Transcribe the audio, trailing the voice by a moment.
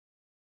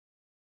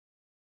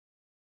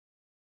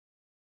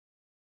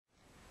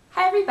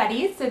Hi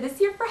everybody, so this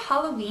year for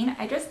Halloween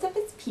I dressed up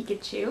as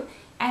Pikachu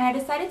and I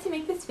decided to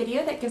make this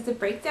video that gives a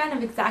breakdown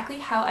of exactly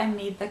how I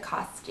made the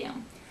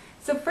costume.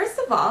 So first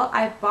of all,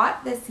 I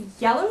bought this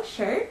yellow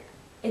shirt.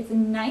 It's a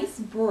nice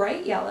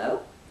bright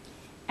yellow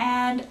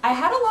and I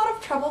had a lot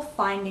of trouble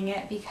finding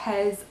it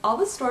because all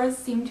the stores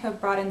seem to have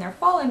brought in their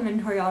fall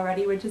inventory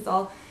already, which is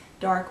all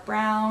dark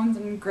browns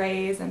and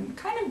grays and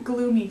kind of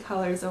gloomy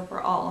colors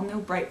overall, no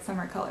bright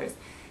summer colors.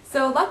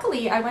 So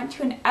luckily I went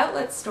to an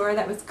outlet store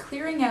that was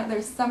clearing out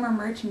their summer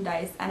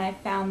merchandise and I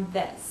found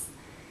this.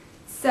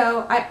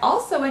 So I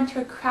also went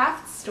to a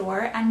craft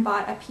store and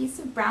bought a piece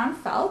of brown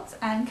felt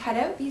and cut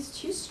out these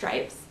two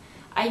stripes.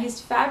 I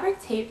used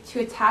fabric tape to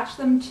attach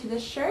them to the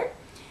shirt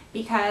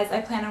because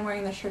I plan on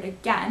wearing the shirt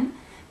again.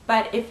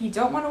 But if you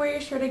don't want to wear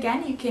your shirt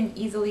again, you can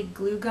easily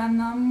glue gun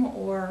them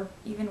or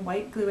even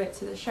white glue it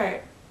to the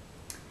shirt.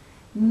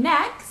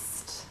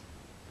 Next,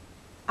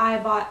 I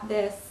bought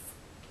this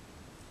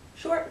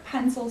short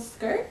pencil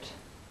skirt.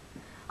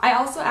 I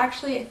also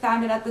actually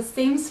found it at the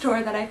same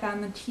store that I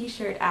found the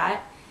t-shirt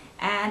at,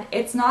 and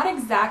it's not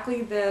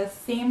exactly the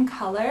same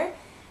color.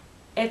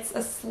 It's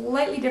a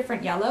slightly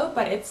different yellow,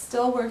 but it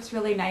still works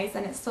really nice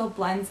and it still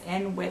blends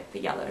in with the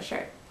yellow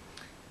shirt.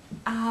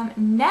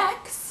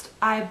 Next,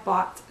 I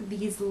bought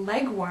these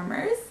leg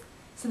warmers.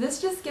 So this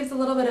just gives a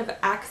little bit of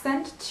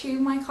accent to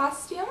my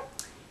costume,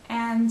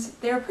 and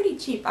they're pretty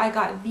cheap. I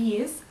got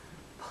these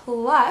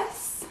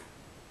plus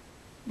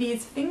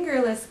these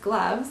fingerless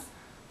gloves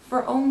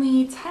for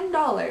only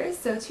 $10,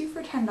 so two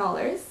for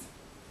 $10.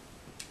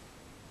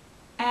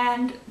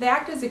 And they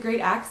act as a great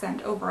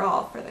accent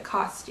overall for the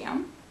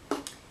costume.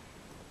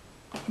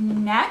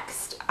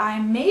 Next, I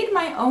made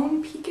my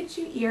own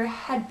Pikachu ear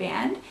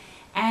headband,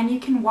 and you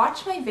can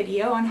watch my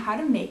video on how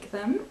to make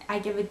them. I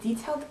give a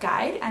detailed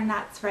guide, and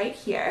that's right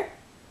here.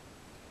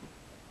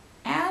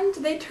 And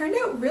they turned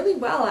out really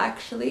well,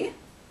 actually.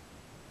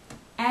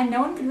 And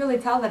no one could really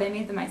tell that I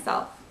made them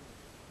myself.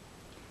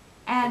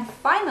 And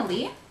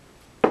finally,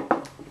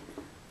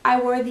 I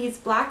wore these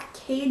black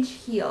cage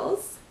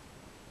heels,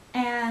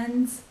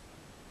 and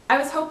I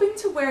was hoping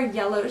to wear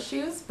yellow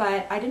shoes,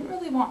 but I didn't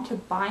really want to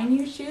buy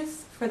new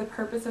shoes for the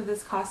purpose of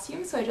this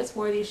costume, so I just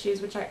wore these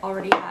shoes, which I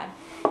already had.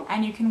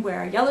 And you can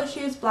wear yellow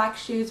shoes, black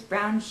shoes,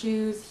 brown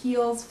shoes,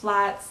 heels,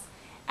 flats,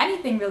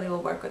 anything really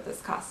will work with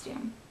this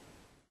costume.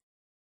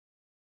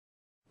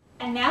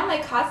 And now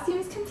my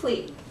costume's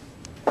complete.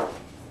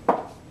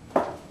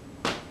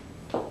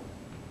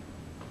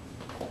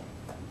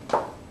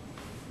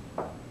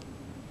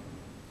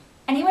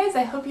 Anyways,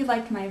 I hope you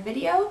liked my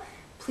video.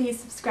 Please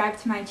subscribe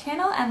to my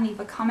channel and leave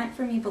a comment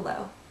for me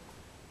below.